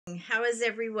How is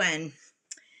everyone?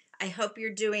 I hope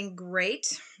you're doing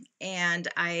great, and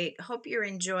I hope you're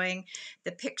enjoying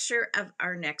the picture of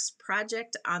our next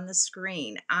project on the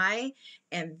screen. I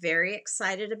am very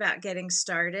excited about getting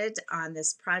started on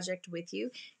this project with you.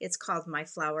 It's called My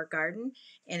Flower Garden,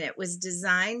 and it was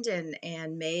designed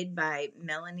and made by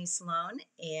Melanie Sloan,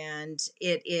 and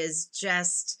it is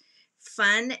just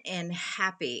fun and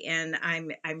happy, and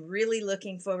I'm really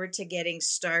looking forward to getting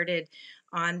started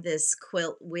on this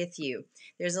quilt with you.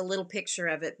 There's a little picture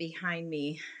of it behind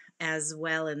me as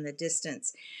well in the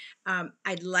distance.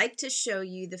 I'd like to show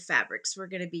you the fabrics we're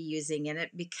going to be using in it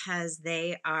because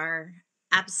they are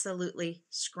absolutely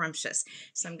scrumptious.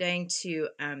 So I'm going to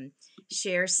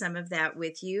share some of that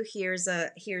with you. Here's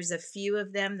a few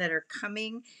of them that are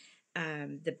coming.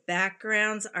 The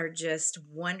backgrounds are just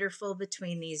wonderful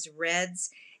between these reds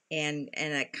and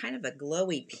a kind of a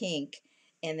glowy pink,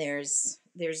 and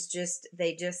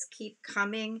they just keep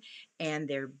coming, and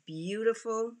they're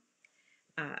beautiful.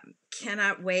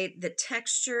 Cannot wait. The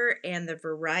texture and the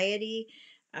variety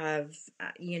of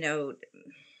the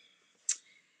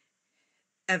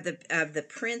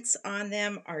prints on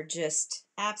them are just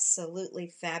absolutely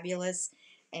fabulous.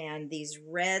 And these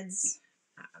reds,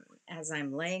 as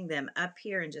I'm laying them up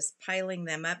here and just piling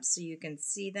them up so you can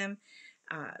see them,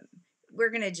 we're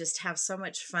going to just have so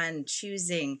much fun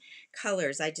choosing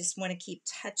colors. I just want to keep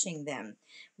touching them.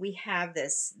 We have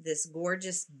this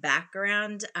gorgeous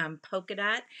background polka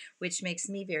dot, which makes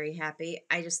me very happy.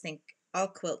 I just think all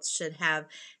quilts should have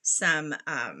some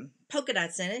polka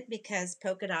dots in it because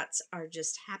polka dots are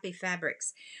just happy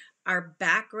fabrics. Our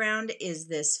background is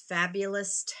this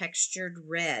fabulous textured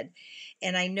red.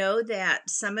 And I know that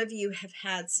some of you have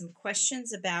had some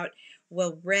questions about,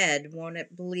 well, red, won't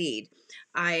it bleed?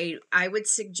 I would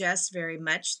suggest very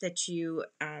much that you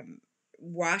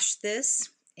wash this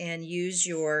and use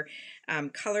your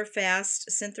Color Fast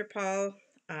Synthropol,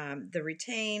 the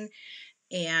Retain,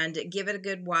 and give it a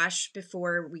good wash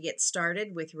before we get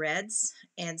started with reds.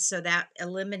 And so that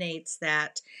eliminates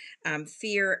that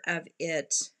fear of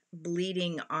it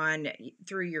bleeding on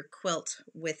through your quilt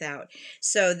without.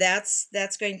 So that's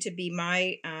going to be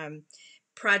my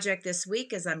project this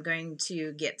week, as I'm going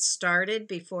to get started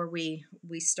before we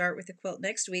start with the quilt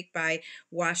next week by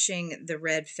washing the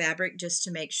red fabric just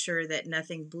to make sure that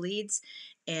nothing bleeds.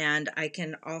 And I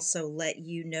can also let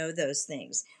you know those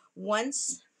things.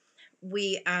 Once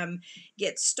we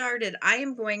get started, I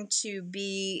am going to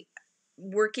be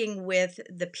working with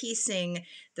the piecing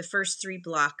the first 3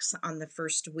 blocks on the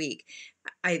first week.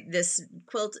 This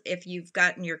quilt, if you've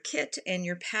gotten your kit and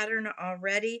your pattern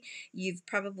already, you've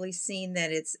probably seen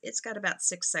that it's got about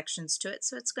 6 sections to it,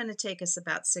 so it's going to take us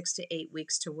about 6 to 8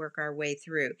 weeks to work our way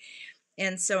through.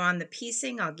 And so on the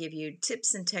piecing, I'll give you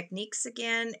tips and techniques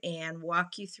again and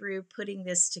walk you through putting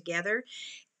this together.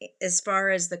 As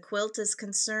far as the quilt is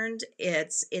concerned,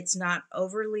 it's not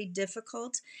overly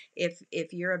difficult. If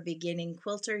you're a beginning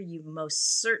quilter, you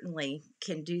most certainly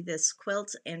can do this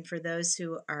quilt, and for those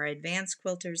who are advanced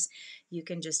quilters, you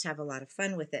can just have a lot of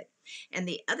fun with it. And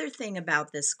the other thing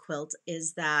about this quilt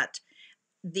is that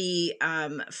the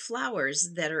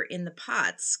flowers that are in the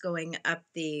pots going up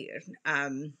the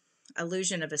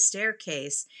illusion of a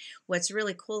staircase, what's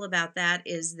really cool about that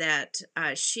is that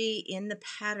she in the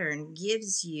pattern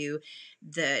gives you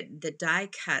the die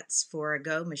cuts for a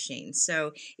go machine.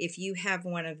 So if you have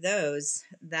one of those,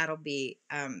 that'll be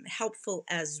helpful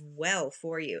as well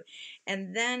for you.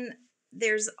 And then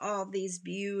there's all these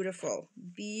beautiful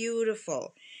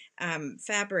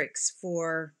fabrics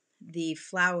for the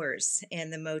flowers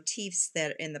and the motifs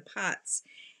that are in the pots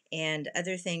and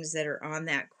other things that are on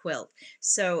that quilt.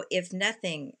 So if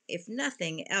nothing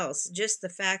else, just the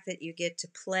fact that you get to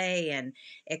play and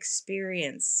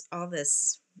experience all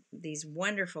these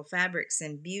wonderful fabrics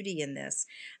and beauty in this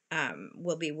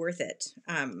will be worth it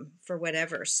for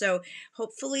whatever. So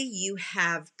hopefully you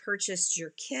have purchased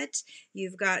your kit,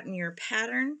 you've gotten your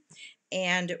pattern,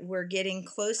 and we're getting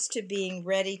close to being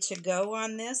ready to go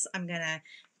on this. I'm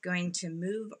going to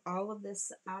move all of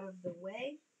this out of the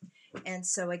way. And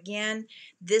so again,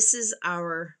 this is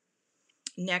our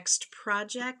next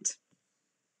project.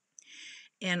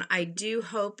 And I do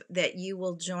hope that you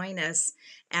will join us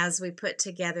as we put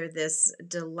together this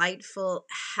delightful,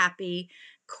 happy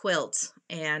quilt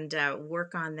and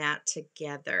work on that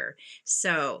together.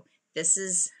 So this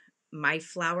is My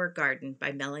Flower Garden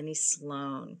by Melanie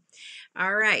Sloan.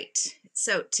 All right,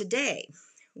 so today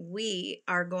we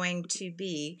are going to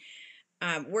be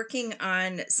working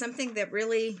on something that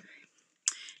really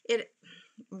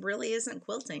isn't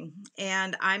quilting,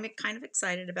 and I'm kind of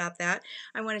excited about that.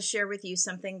 I want to share with you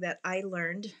something that I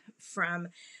learned from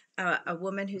a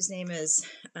woman whose name is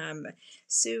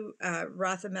Sue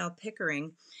Rothamel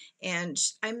Pickering, and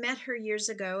I met her years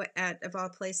ago at, of all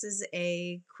places,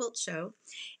 a quilt show.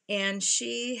 And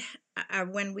she,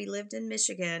 when we lived in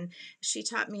Michigan, she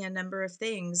taught me a number of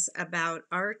things about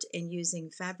art and using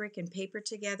fabric and paper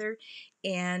together.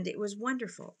 And it was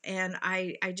wonderful. And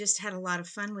I just had a lot of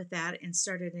fun with that and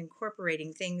started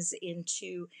incorporating things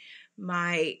into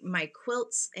my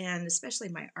quilts, and especially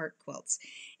my art quilts.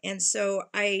 And so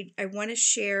I want to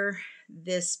share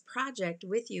this project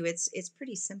with you. It's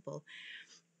pretty simple.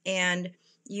 And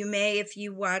you may, if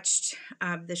you watched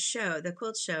the show, the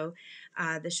quilt show,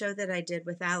 the show that I did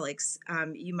with Alex,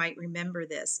 you might remember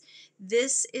this.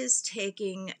 This is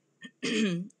taking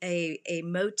a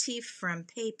motif from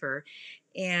paper,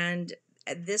 and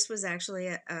this was actually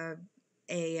a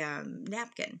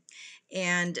napkin.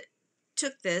 And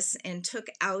took this and took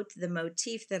out the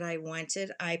motif that I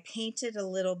wanted. I painted a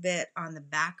little bit on the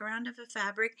background of the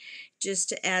fabric just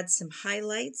to add some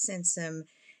highlights and some,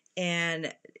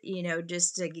 and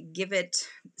just to give it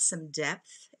some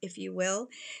depth, if you will.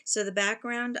 So the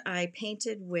background I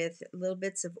painted with little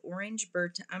bits of orange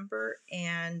burnt umber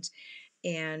and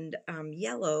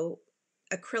yellow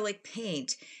acrylic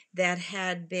paint that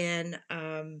had been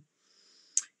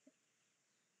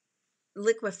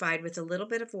liquefied with a little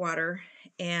bit of water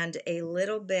and a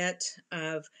little bit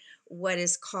of what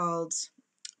is called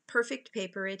perfect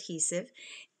paper adhesive.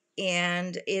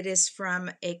 And it is from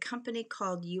a company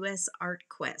called US Art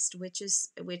Quest, which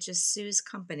is Sue's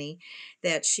company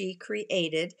that she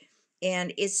created.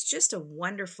 And it's just a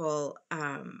wonderful,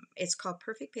 it's called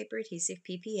Perfect Paper Adhesive,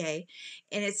 PPA,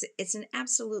 and it's an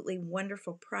absolutely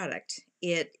wonderful product.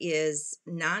 It is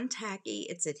non-tacky,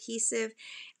 it's adhesive,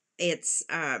 it's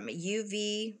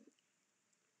UV,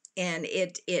 and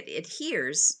it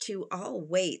adheres to all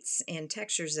weights and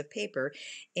textures of paper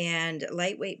and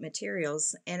lightweight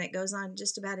materials, and it goes on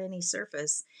just about any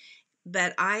surface.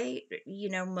 But I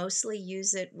mostly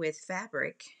use it with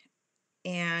fabric,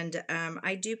 and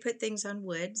I do put things on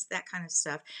woods, that kind of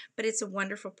stuff, but it's a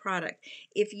wonderful product.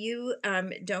 If you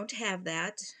don't have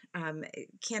that,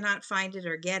 cannot find it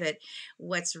or get it,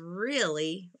 what's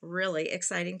really, really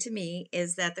exciting to me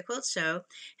is that the quilt show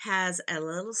has a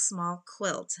little small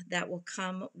quilt that will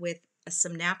come with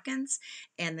some napkins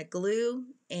and the glue,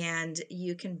 and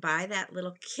you can buy that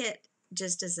little kit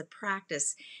just as a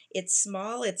practice. It's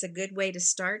small. It's a good way to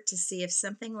start to see if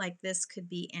something like this could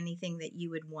be anything that you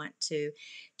would want to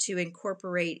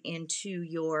incorporate into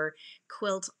your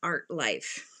quilt art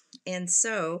life. And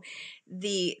so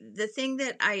the thing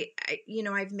that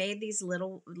I've made these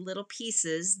little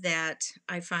pieces that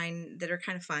I find that are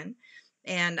kind of fun,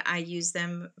 and I use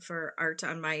them for art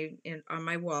on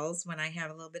my walls when I have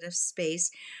a little bit of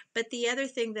space. But the other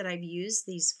thing that I've used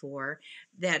these for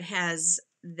that has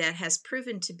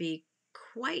proven to be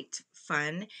quite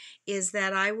fun is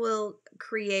that I will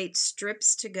create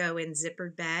strips to go in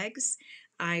zippered bags.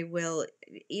 I will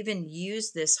even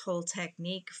use this whole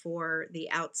technique for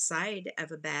the outside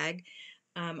of a bag.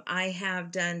 I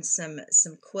have done some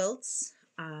quilts.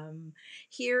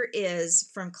 Here is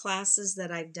from classes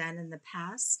that I've done in the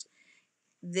past.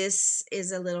 This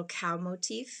is a little cow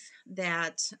motif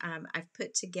that I've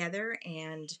put together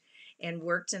and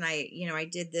worked, and I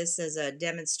did this as a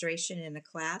demonstration in a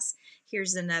class.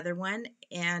 Here's another one,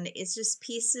 and it's just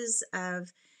pieces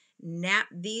of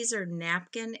these are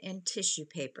napkin and tissue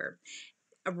paper.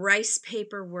 A rice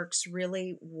paper works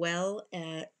really well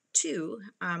too,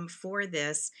 for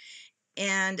this,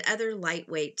 and other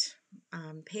lightweight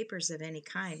papers of any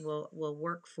kind will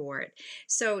work for it.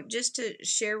 So just to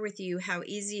share with you how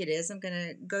easy it is, I'm going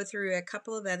to go through a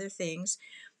couple of other things.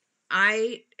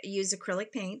 I use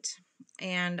acrylic paint,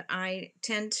 and I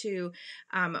tend to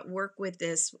work with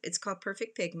this. It's called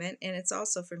Perfect Pigment, and it's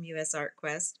also from US Art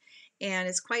Quest, and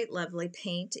it's quite lovely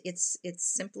paint. It's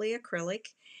simply acrylic,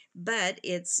 but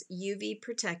it's UV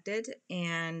protected,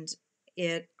 and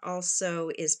it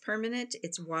also is permanent.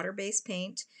 It's water-based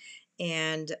paint,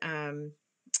 and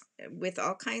with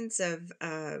all kinds of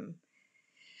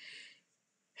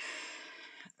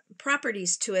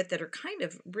properties to it that are kind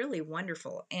of really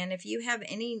wonderful. And if you have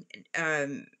any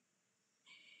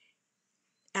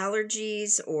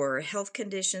allergies or health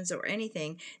conditions or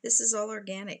anything, this is all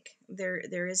organic.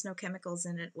 There is no chemicals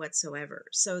in it whatsoever.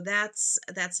 So that's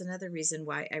another reason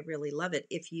why I really love it.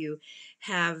 If you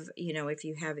have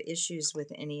issues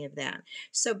with any of that.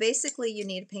 So basically you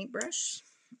need a paintbrush,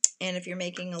 and if you're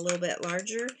making a little bit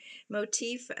larger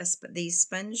motif, these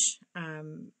sponge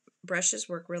brushes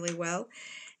work really well,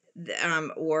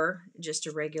 or just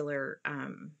a regular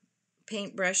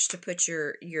paintbrush to put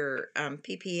your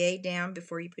PPA down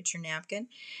before you put your napkin,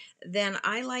 then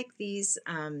I like these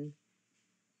a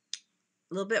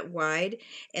little bit wide,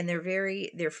 and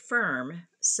they're firm,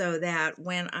 so that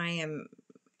when I am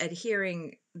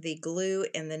adhering the glue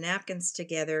and the napkins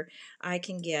together, I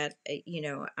can get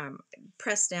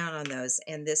press down on those.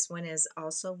 And this one is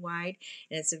also wide,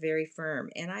 and it's a very firm.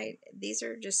 And these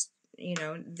are just,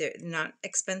 they're not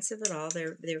expensive at all.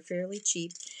 They're fairly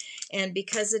cheap, and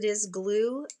because it is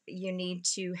glue, you need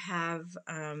to have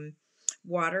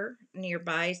water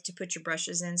nearby to put your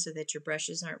brushes in so that your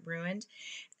brushes aren't ruined.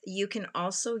 You can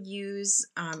also use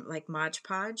like Mod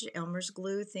Podge, Elmer's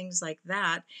glue, things like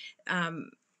that.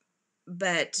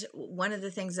 But one of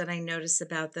the things that I notice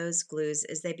about those glues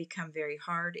is they become very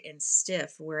hard and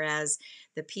stiff, whereas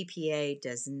the PPA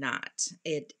does not.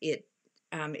 It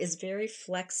is very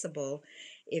flexible.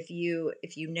 If you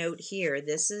note here,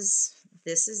 this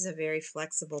is a very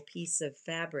flexible piece of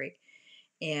fabric,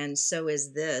 and so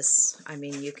is this. I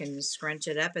mean, you can scrunch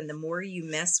it up, and the more you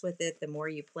mess with it, the more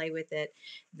you play with it,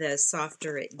 the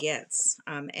softer it gets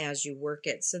as you work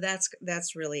it. So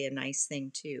that's really a nice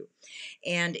thing too.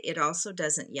 And it also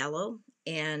doesn't yellow,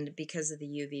 and because of the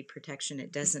UV protection,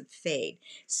 it doesn't fade.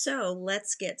 So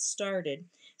let's get started.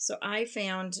 So I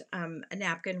found a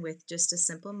napkin with just a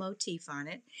simple motif on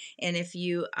it, and if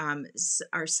you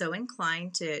are so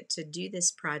inclined to do this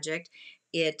project,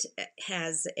 it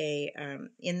has a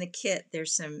in the kit.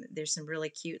 There's some really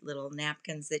cute little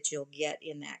napkins that you'll get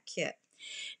in that kit.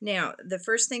 Now, the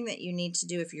first thing that you need to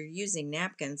do if you're using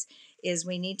napkins is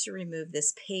we need to remove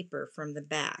this paper from the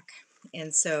back.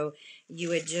 And so you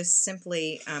would just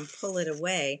simply pull it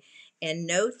away. And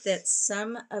note that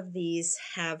some of these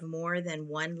have more than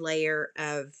one layer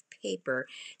of paper.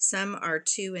 Some are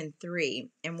 2 and 3.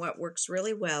 And what works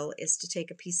really well is to take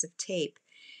a piece of tape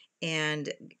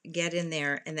and get in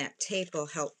there, and that tape will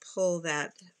help pull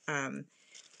that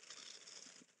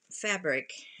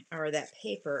fabric or that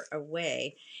paper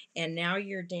away. And now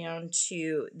you're down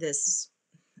to this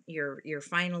your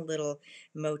final little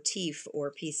motif or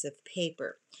piece of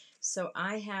paper. So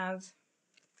I have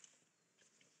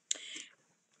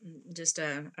just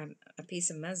a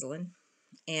piece of muslin,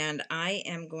 and I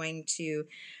am going to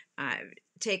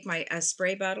take a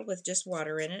spray bottle with just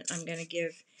water in it. I'm going to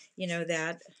give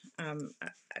that a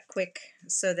quick,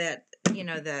 so that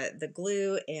the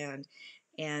glue and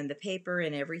the paper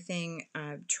and everything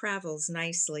travels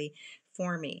nicely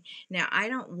for me. Now, I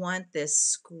don't want this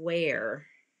square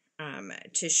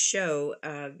to show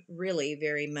really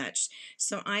very much.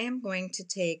 So I am going to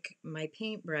take my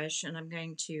paintbrush, and I'm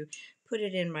going to put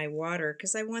it in my water,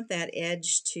 because I want that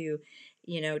edge to,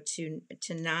 to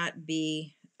not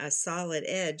be a solid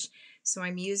edge. So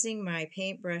I'm using my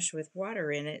paintbrush with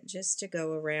water in it just to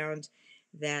go around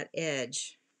that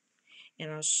edge.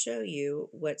 And I'll show you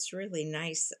what's really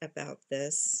nice about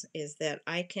this is that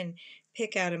I can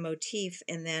pick out a motif,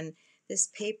 and then this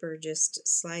paper just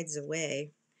slides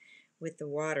away with the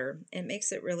water. It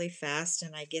makes it really fast,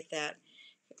 and I get that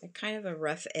kind of a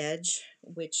rough edge,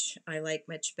 which I like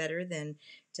much better than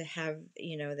to have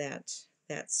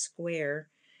that square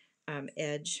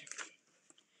edge.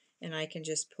 And I can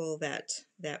just pull that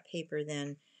paper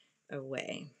then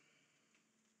away,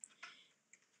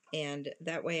 and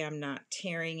that way I'm not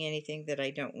tearing anything that I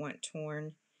don't want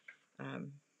torn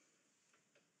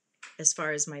as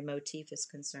far as my motif is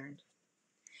concerned.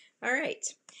 All right,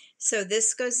 so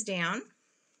this goes down.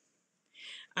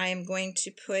 I am going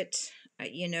to put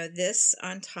this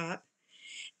on top,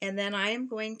 and then I am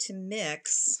going to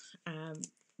mix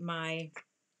my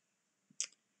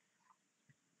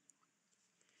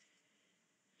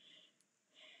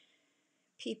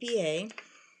PPA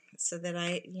so that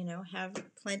I have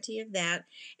plenty of that,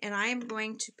 and I am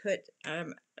going to put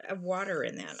a water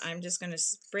in that. I'm just going to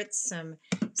spritz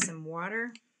some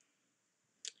water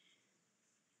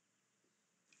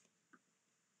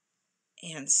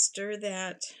and stir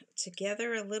that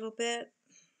together a little bit.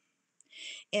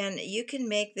 And you can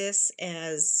make this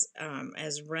as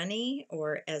runny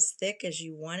or as thick as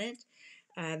you want it.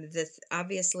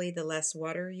 Obviously, the less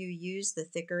water you use, the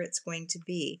thicker it's going to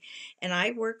be. And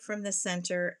I work from the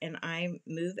center, and I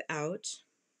move out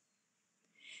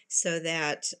so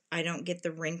that I don't get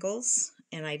the wrinkles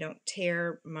and I don't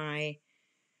tear my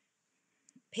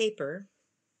paper.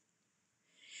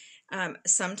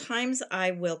 Sometimes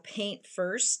I will paint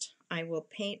first. I will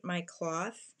paint my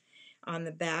cloth on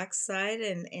the back side,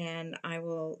 and I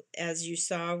will, as you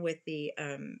saw with the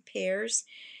pears,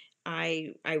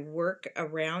 I work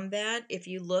around that. If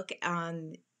you look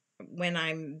on, when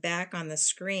I'm back on the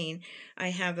screen, I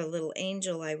have a little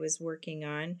angel I was working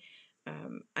on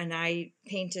And I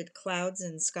painted clouds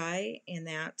and sky in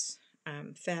that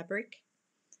fabric.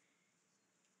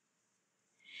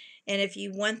 And if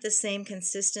you want the same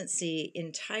consistency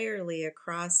entirely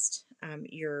across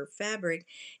your fabric,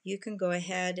 you can go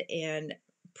ahead and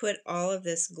put all of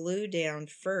this glue down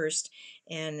first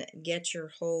and get your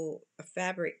whole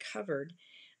fabric covered.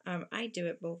 I do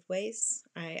it both ways.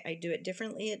 I do it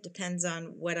differently. It depends on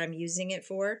what I'm using it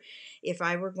for. If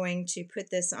I were going to put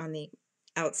this on the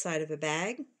outside of a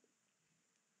bag,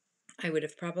 I would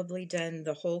have probably done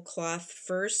the whole cloth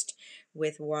first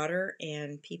with water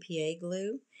and PPA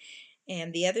glue.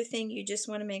 And the other thing, you just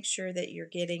want to make sure that you're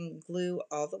getting glue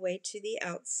all the way to the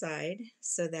outside,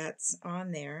 so that's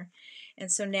on there.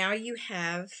 And so now you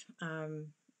have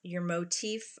your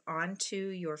motif onto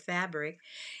your fabric.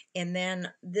 And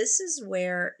then this is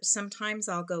where sometimes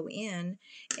I'll go in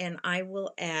and I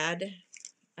will add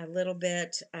a little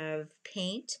bit of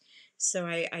paint. So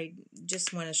I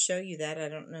just want to show you that. I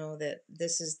don't know that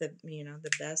this is the,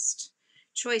 the best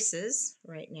choices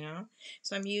right now.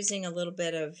 So I'm using a little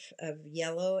bit of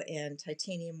yellow and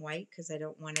titanium white because I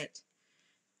don't want it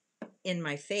in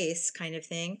my face, kind of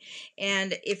thing.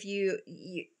 And if you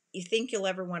think you'll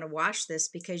ever want to wash this,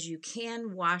 because you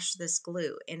can wash this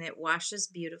glue and it washes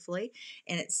beautifully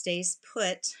and it stays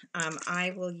put,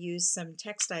 I will use some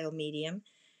textile medium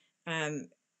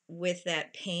with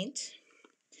that paint.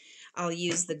 I'll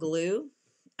use the glue.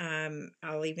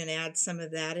 I'll even add some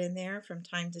of that in there from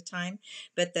time to time,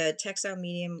 but the textile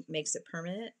medium makes it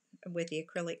permanent with the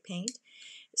acrylic paint.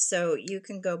 So you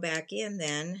can go back in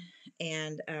then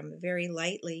and very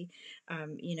lightly,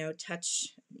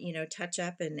 touch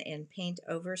up and paint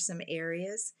over some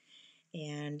areas.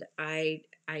 And I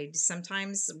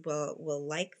sometimes will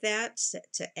like that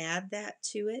to add that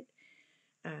to it.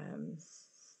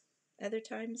 Other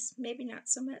times, maybe not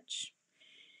so much.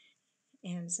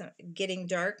 And so getting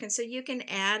dark, and so you can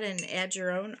add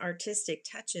your own artistic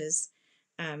touches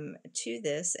to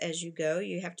this as you go.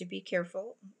 You have to be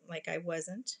careful, like I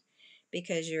wasn't,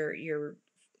 because your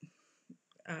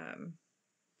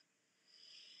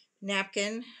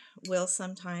napkin will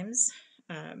sometimes,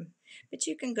 but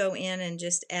you can go in and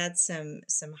just add some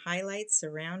highlights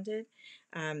around it.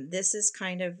 This is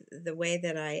kind of the way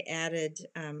that I added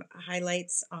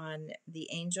highlights on the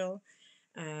angel,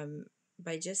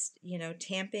 by just,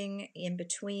 tamping in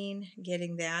between,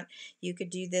 getting that. You could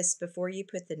do this before you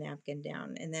put the napkin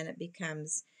down, and then it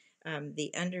becomes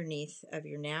the underneath of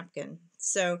your napkin.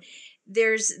 So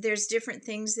there's different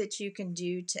things that you can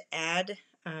do to add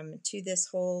to this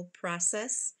whole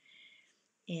process.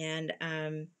 And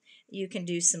you can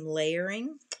do some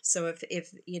layering. So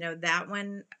if that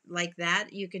one like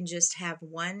that, you can just have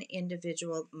one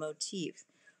individual motif,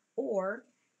 or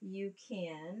you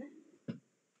can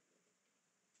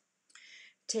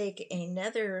take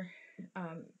another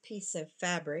piece of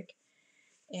fabric,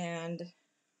 and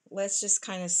let's just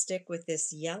kind of stick with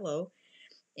this yellow,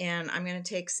 and I'm going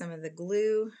to take some of the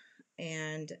glue,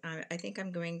 and I think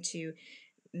I'm going to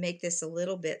make this a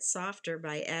little bit softer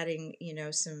by adding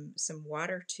some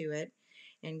water to it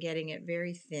and getting it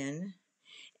very thin.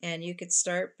 And you could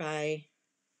start by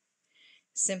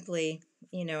simply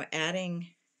adding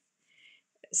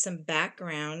some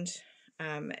background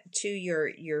to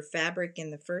your fabric in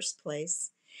the first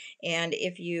place. And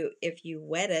if you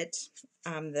wet it,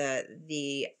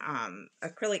 the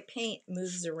acrylic paint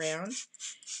moves around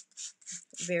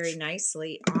very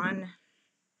nicely on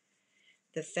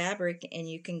the fabric, and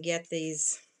you can get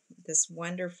this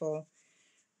wonderful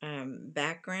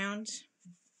background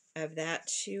of that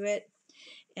to it.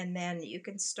 And then you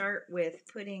can start with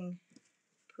putting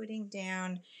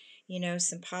down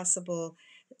some possible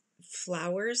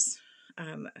flowers,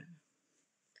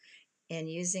 and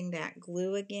using that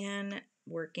glue again,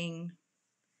 working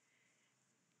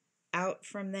out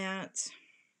from that,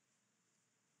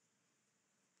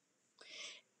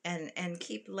 and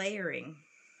keep layering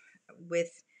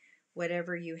with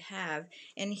whatever you have.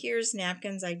 And here's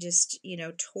napkins I just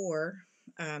tore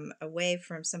away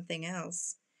from something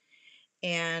else,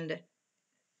 and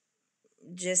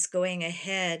just going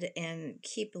ahead and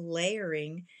keep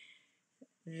layering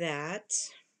that.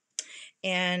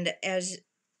 And as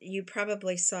you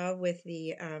probably saw with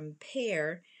the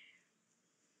pear,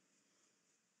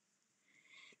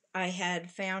 I had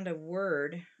found a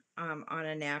word on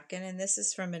a napkin, and this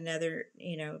is from another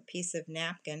piece of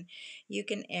napkin. You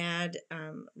can add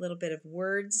a little bit of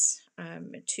words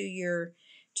to your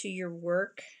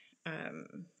work,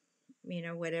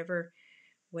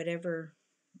 whatever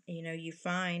you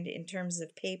find in terms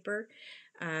of paper.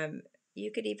 You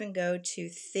could even go to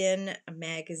thin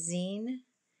magazine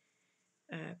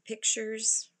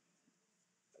pictures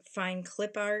fine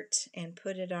clip art and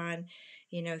put it on,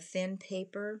 you know, thin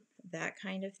paper, that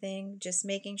kind of thing. Just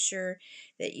making sure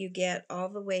that you get all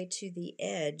the way to the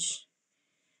edge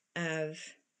of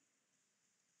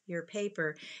your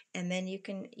paper, and then you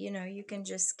can, you know, you can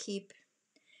just keep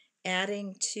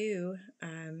adding to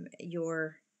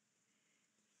your,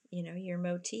 you know, your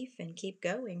motif and keep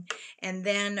going. And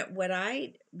then what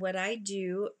I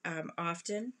do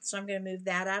often, so I'm going to move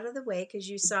that out of the way because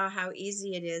you saw how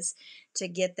easy it is to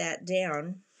get that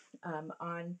down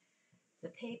on the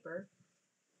paper.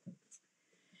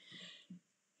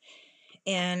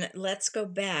 And let's go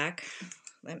back.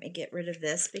 Let me get rid of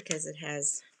this because it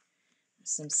has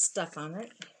some stuff on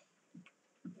it.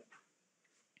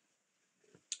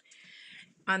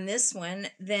 On this one,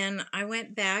 then I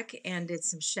went back and did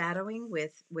some shadowing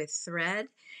with thread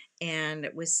and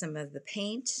with some of the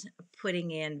paint,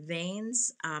 putting in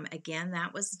veins. Again,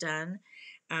 that was done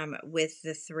with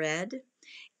the thread,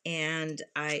 and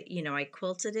I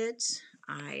quilted it.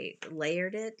 I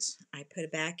layered it. I put a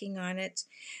backing on it.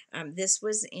 This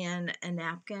was in a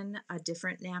napkin, a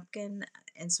different napkin,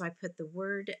 and so I put the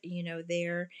word, you know,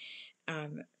 there.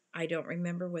 Um, I don't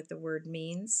remember what the word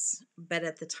means, but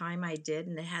at the time I did,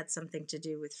 and it had something to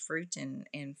do with fruit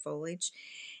and foliage.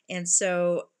 And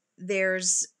so there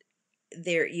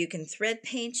you can thread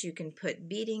paint, you can put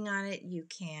beading on it, you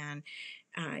can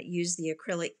use the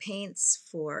acrylic paints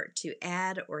to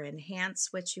add or enhance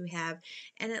what you have,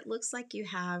 and it looks like you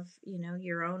have, you know,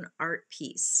 your own art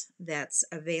piece that's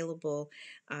available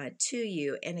to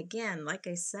you. And again, like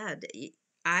I said,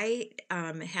 I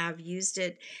have used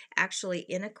it actually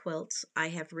in a quilt. I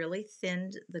have really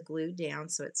thinned the glue down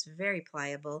so it's very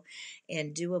pliable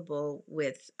and doable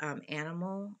with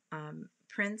animal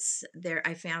prints. There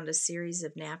I found a series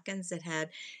of napkins that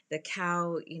had the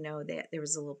cow, you know, that there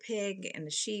was a little pig and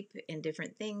a sheep and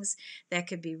different things that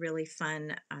could be really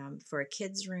fun for a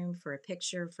kid's room, for a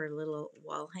picture, for little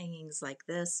wall hangings like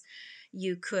this.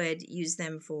 You could use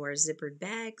them for zippered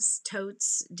bags,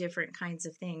 totes, different kinds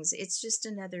of things. It's just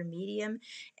another medium,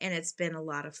 and it's been a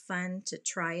lot of fun to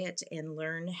try it and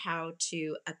learn how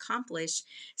to accomplish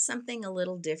something a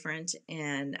little different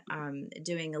and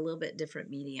doing a little bit different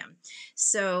medium.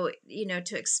 So, you know,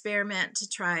 to experiment, to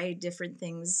try different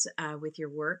things with your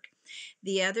work.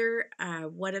 The other,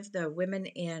 one of the women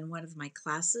in one of my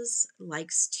classes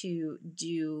likes to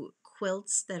do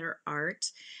quilts that are art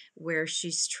where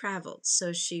she's traveled.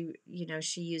 So she, you know,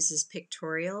 she uses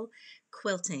pictorial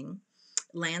quilting,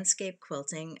 landscape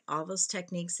quilting, all those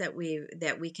techniques that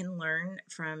we can learn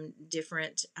from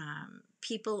different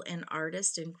people and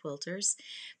artists and quilters.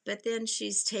 But then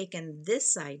she's taken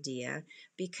this idea,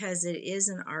 because it is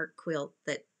an art quilt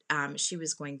that she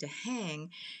was going to hang.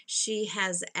 She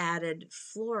has added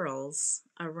florals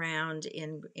around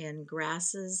in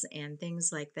grasses and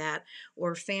things like that,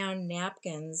 or found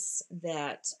napkins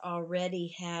that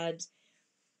already had,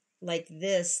 like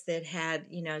this, that had,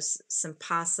 you know, some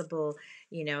possible,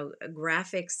 you know,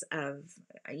 graphics of,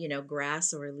 you know,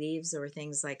 grass or leaves or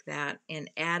things like that, and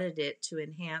added it to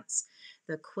enhance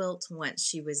the quilt once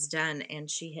she was done and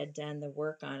she had done the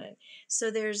work on it. So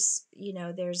there's, you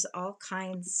know, there's all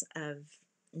kinds of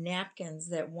napkins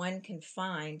that one can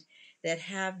find that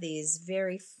have these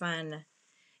very fun,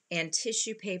 and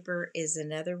tissue paper is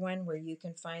another one where you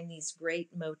can find these great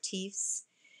motifs.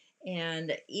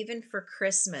 And even for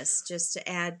Christmas, just to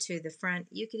add to the front,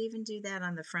 you could even do that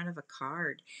on the front of a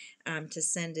card to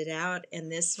send it out.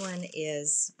 And this one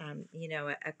is, you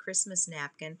know, a Christmas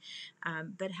napkin.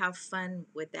 But how fun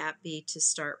would that be to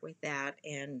start with that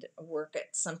and work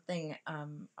at something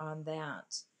on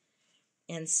that?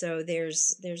 And so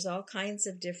there's all kinds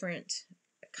of different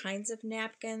kinds of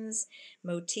napkins,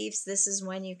 motifs. This is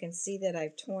one you can see that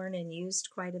I've torn and used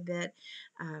quite a bit.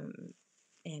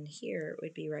 And here it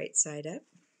would be right side up.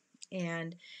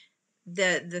 And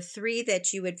the three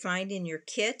that you would find in your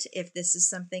kit, if this is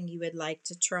something you would like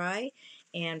to try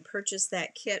and purchase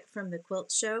that kit from the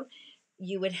quilt show,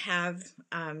 you would have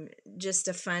just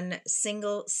a fun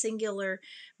singular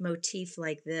motif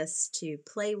like this to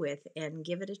play with and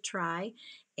give it a try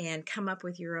and come up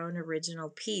with your own original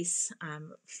piece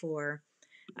for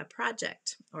a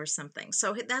project or something.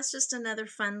 So that's just another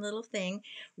fun little thing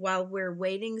while we're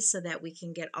waiting so that we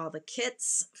can get all the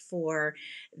kits for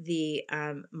the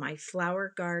My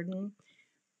Flower Garden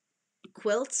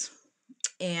quilt.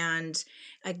 And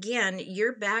again,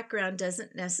 your background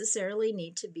doesn't necessarily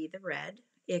need to be the red.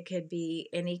 It could be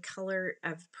any color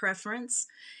of preference.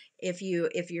 if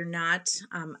you're not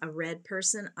a red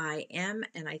person, I am,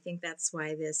 and I think that's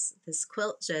why this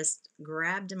quilt just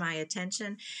grabbed my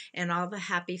attention, and all the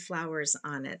happy flowers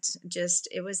on it. Just,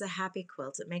 it was a happy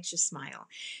quilt. It makes you smile.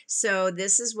 So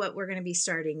this is what we're going to be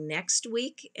starting next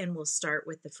week, and we'll start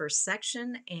with the first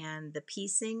section and the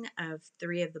piecing of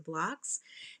 3 of the blocks.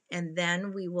 And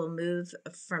then we will move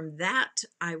from that.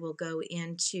 I will go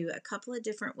into a couple of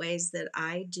different ways that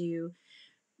I do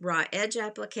raw edge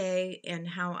applique and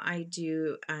how I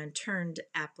do turned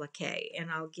applique,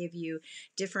 and I'll give you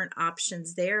different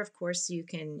options there. Of course, you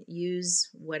can use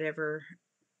whatever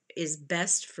is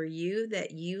best for you,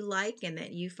 that you like and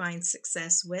that you find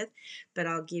success with, but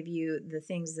I'll give you the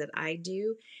things that I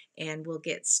do, and we'll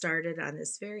get started on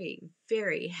this very,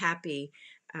 very happy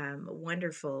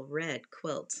wonderful red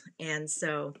quilt. And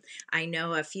so I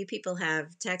know a few people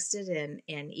have texted and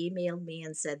emailed me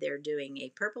and said they're doing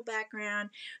a purple background.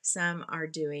 Some are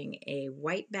doing a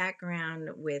white background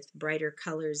with brighter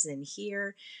colors in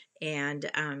here, and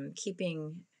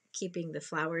keeping the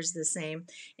flowers the same.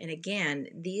 And again,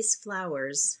 these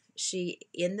flowers, she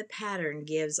in the pattern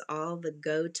gives all the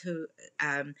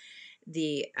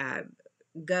the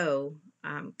go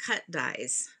cut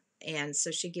dies, and so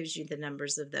she gives you the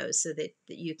numbers of those so that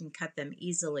you can cut them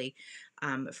easily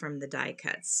from the die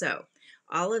cuts. So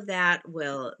all of that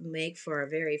will make for a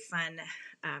very fun,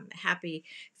 happy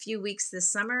few weeks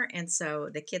this summer. And so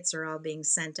the kits are all being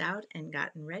sent out and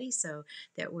gotten ready so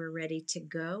that we're ready to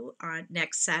go on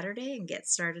next Saturday and get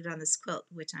started on this quilt,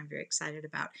 which I'm very excited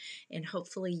about. And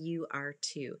hopefully you are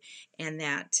too. And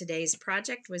that today's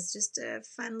project was just a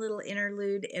fun little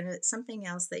interlude, and it's something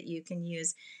else that you can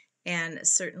use. And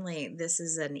certainly this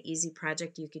is an easy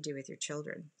project you could do with your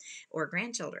children or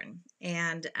grandchildren,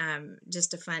 and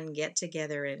just a fun get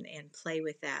together and play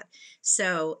with that.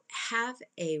 So have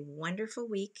a wonderful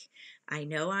week. I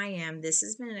know I am. This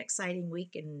has been an exciting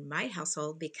week in my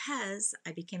household because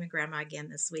I became a grandma again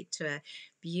this week to a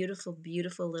beautiful,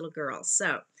 beautiful little girl.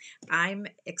 So I'm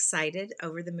excited,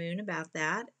 over the moon about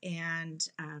that, and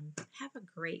have a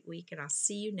great week, and I'll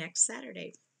see you next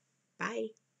Saturday. Bye.